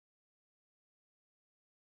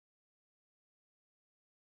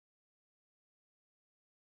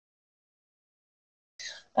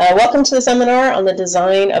Welcome to the seminar on the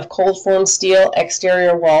design of cold form steel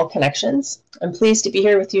exterior wall connections. I'm pleased to be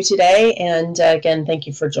here with you today, and again, thank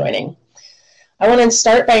you for joining. I want to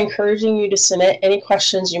start by encouraging you to submit any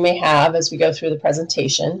questions you may have as we go through the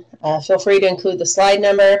presentation. Feel free to include the slide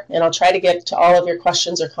number, and I'll try to get to all of your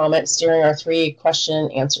questions or comments during our 3 question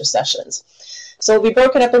and answer sessions. So we'll be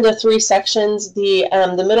broken up into 3 sections. The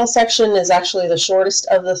middle section is actually the shortest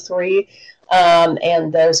of the 3.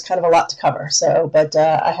 And there's kind of a lot to cover, but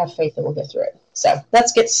I have faith that we'll get through it. So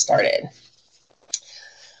let's get started.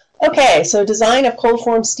 Okay, so design of cold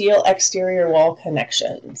form steel exterior wall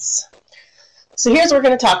connections. So here's what we're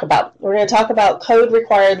going to talk about. We're going to talk about code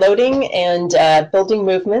required loading and building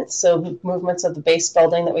movements, so movements of the base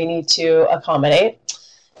building that we need to accommodate,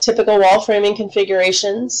 typical wall framing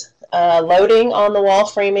configurations, loading on the wall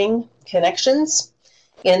framing connections,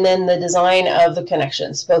 and then the design of the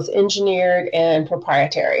connections, both engineered and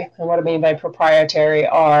proprietary. And what I mean by proprietary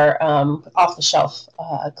are off-the-shelf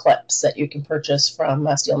clips that you can purchase from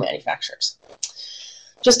steel manufacturers.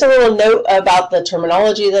 Just a little note about the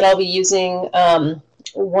terminology that I'll be using.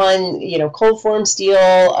 Cold form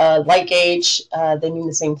steel, light gauge, they mean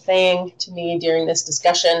the same thing to me during this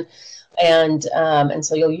discussion. And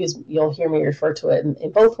so you'll hear me refer to it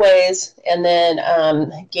in both ways. And then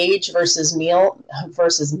gauge versus mill.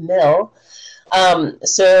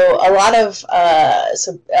 So a lot of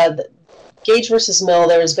gauge versus mill.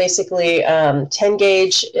 There's basically 10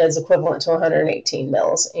 gauge is equivalent to 118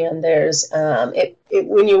 mils, and there's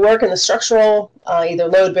when you work in the structural, either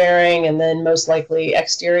load bearing and then most likely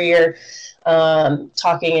exterior.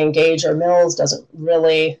 Talking in gauge or mils doesn't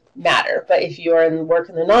really matter, but if you are work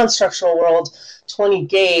in the non-structural world, 20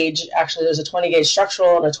 gauge, actually there's a 20 gauge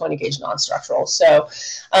structural and a 20 gauge non-structural. So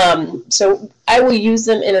I will use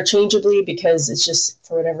them interchangeably because it's just,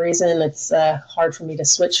 for whatever reason, it's hard for me to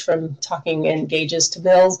switch from talking in gauges to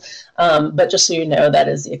mils, but just so you know, that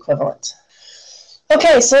is the equivalent.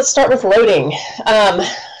 Okay, so let's start with loading. As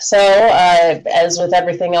with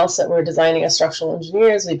everything else that we're designing as structural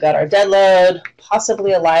engineers, we've got our dead load,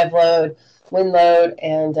 possibly a live load, wind load,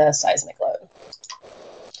 and seismic load.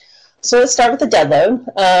 So let's start with the dead load.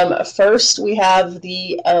 First, we have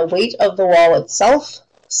the weight of the wall itself.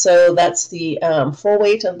 So that's the full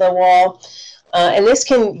weight of the wall. And this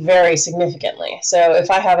can vary significantly. So if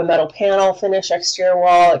I have a metal panel finish exterior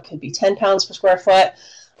wall, it could be 10 pounds per square foot.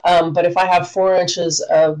 But if I have 4 inches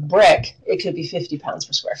of brick, it could be 50 pounds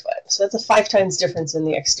per square foot. So that's a 5 times difference in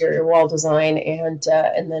the exterior wall design and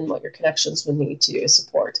then what your connections would need to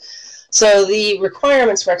support. So the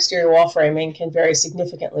requirements for exterior wall framing can vary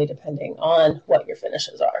significantly depending on what your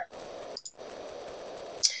finishes are.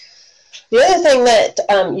 The other thing that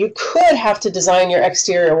you could have to design your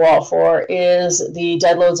exterior wall for is the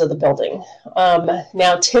dead loads of the building.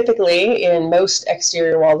 Now, typically in most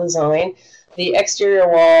exterior wall design, the exterior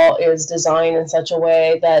wall is designed in such a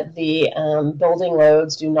way that the building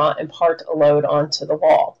loads do not impart a load onto the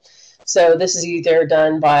wall. So this is either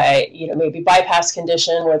done by, maybe bypass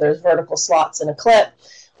condition where there's vertical slots in a clip,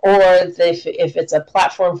 or if it's a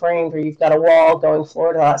platform frame where you've got a wall going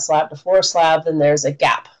floor to slab to floor slab, then there's a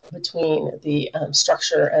gap between the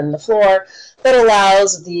structure and the floor that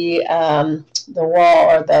allows the wall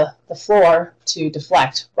or the floor to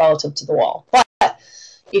deflect relative to the wall. But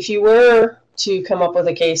if you were to come up with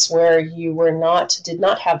a case where you did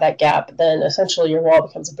not have that gap, then essentially your wall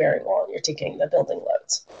becomes a bearing wall and you're taking the building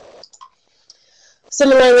loads.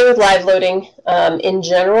 Similarly with live loading, in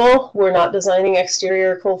general, we're not designing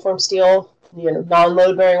exterior cold form steel,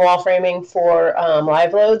 non-load bearing wall framing for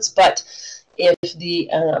live loads, but if the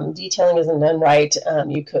detailing isn't done right,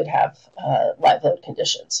 you could have live load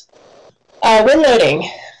conditions. Wind loading.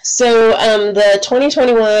 So the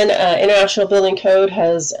 2021 International Building Code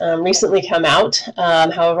has recently come out.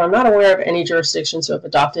 However, I'm not aware of any jurisdictions who have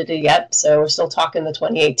adopted it yet. So we're still talking the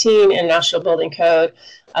 2018 International Building Code.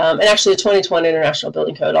 And actually the 2020 International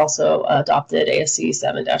Building Code also adopted ASC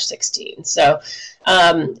 7-16. So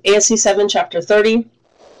ASC 7 Chapter 30,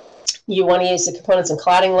 you want to use the components and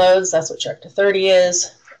cladding loads. That's what Chapter 30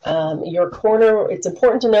 is. It's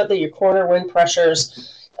important to note that your corner wind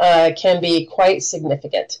pressures can be quite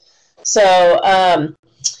significant. So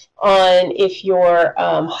if your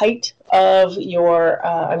height of your,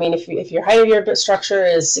 if your height of your structure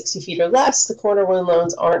is 60 feet or less, the corner wind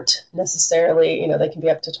loads aren't necessarily, they can be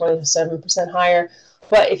up to 27% higher.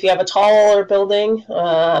 But if you have a taller building,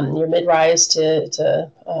 your mid-rise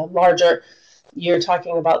to larger, you're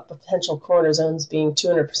talking about the potential corner zones being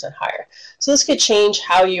 200% higher. So this could change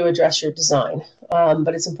how you address your design,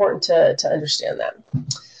 but it's important to understand that.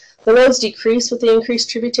 The loads decrease with the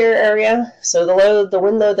increased tributary area. So the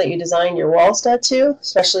wind load that you design your wall stud to,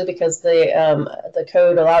 especially because the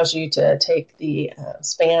code allows you to take the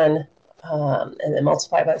span and then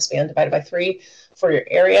multiply by the span divided by 3 for your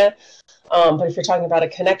area. But if you're talking about a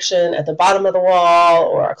connection at the bottom of the wall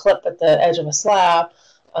or a clip at the edge of a slab,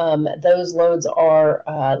 those loads are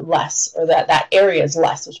less, or that area is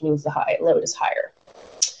less, which means the load is higher.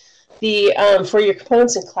 For your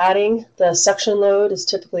components and cladding, the suction load is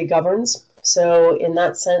typically governs. So in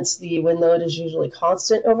that sense, the wind load is usually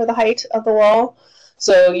constant over the height of the wall.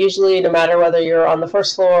 So usually, no matter whether you're on the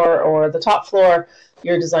first floor or the top floor,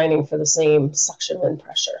 you're designing for the same suction wind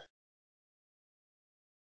pressure.